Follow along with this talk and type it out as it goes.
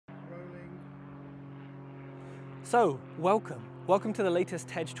So, welcome to the latest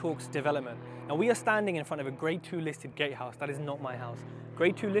TED Talks development. Now we are standing in front of a grade 2 listed gatehouse. That is not my house.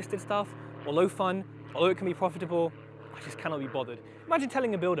 Grade 2 listed stuff, although fun, although it can be profitable, I just cannot be bothered. Imagine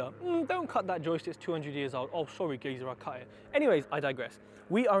telling a builder, don't cut that joist, it's 200 years old. Oh, sorry geezer, I cut it. Anyways, I digress.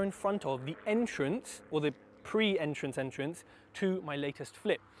 We are in front of the entrance, or the pre-entrance entrance to my latest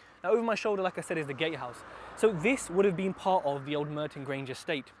flip. Now over my shoulder, like I said, is the gatehouse. So this would have been part of the old Merton Grange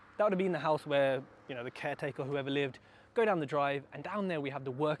estate. That would have been the house where, the caretaker, whoever lived, go down the drive, and down there we have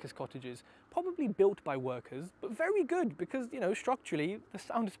the workers' cottages, probably built by workers, but very good because, structurally, the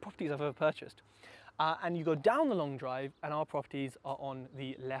soundest properties I've ever purchased. And you go down the long drive and our properties are on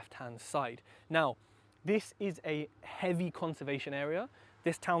the left-hand side. Now, this is a heavy conservation area.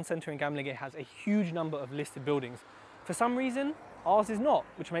 This town centre in Gamlingay has a huge number of listed buildings. For some reason, ours is not,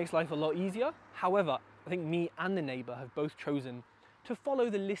 which makes life a lot easier. However, I think me and the neighbour have both chosen to follow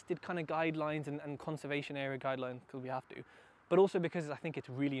the listed kind of guidelines and conservation area guidelines because we have to, but also because I think it's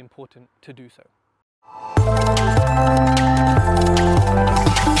really important to do so.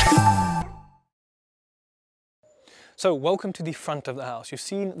 So welcome to the front of the house. You've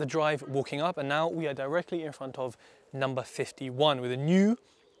seen the drive walking up and now we are directly in front of number 51 with a new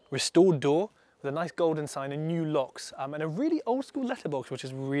restored door with a nice golden sign and new locks and a really old school letterbox which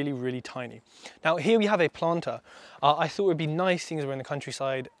is really, really tiny. Now here we have a planter. I thought it would be nice, seeing as we're in the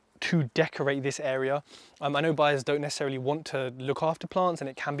countryside, to decorate this area. I know buyers don't necessarily want to look after plants and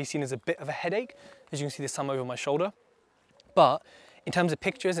it can be seen as a bit of a headache. As you can see, there's some over my shoulder. But in terms of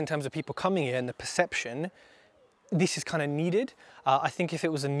pictures, in terms of people coming here and the perception, this is kind of needed. I think if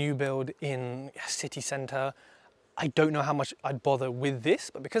it was a new build in a city centre, I don't know how much I'd bother with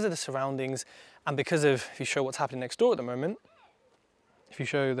this, but because of the surroundings and because of, if you show what's happening next door at the moment, if you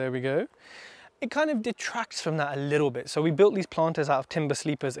show, there we go, it kind of detracts from that a little bit. So we built these planters out of timber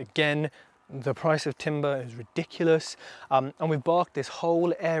sleepers. Again, the price of timber is ridiculous. And we've barked this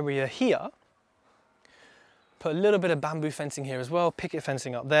whole area here, put a little bit of bamboo fencing here as well, picket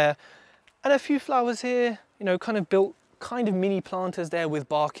fencing up there, and a few flowers here, kind of built kind of mini planters there with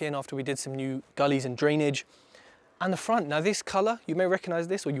bark in after we did some new gullies and drainage. And the front, now this colour, you may recognise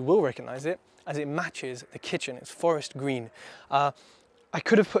this, or you will recognise it, as it matches the kitchen. It's forest green. I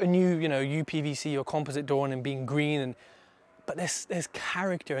could have put a new, UPVC or composite door on and being green, but there's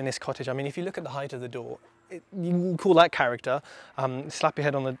character in this cottage. I mean, if you look at the height of the door, you can call that character, slap your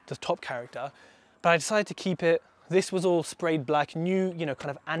head on the top character, but I decided to keep it. This was all sprayed black, new,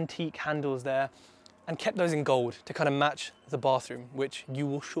 kind of antique handles there, and kept those in gold to kind of match the bathroom, which you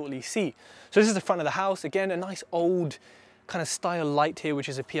will shortly see. So this is the front of the house. Again, a nice old kind of style light here, which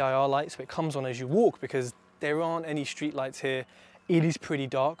is a PIR light, so it comes on as you walk because there aren't any street lights here. It is pretty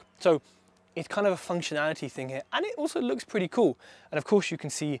dark. So it's kind of a functionality thing here, and it also looks pretty cool. And of course you can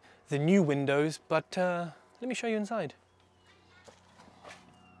see the new windows, but let me show you inside.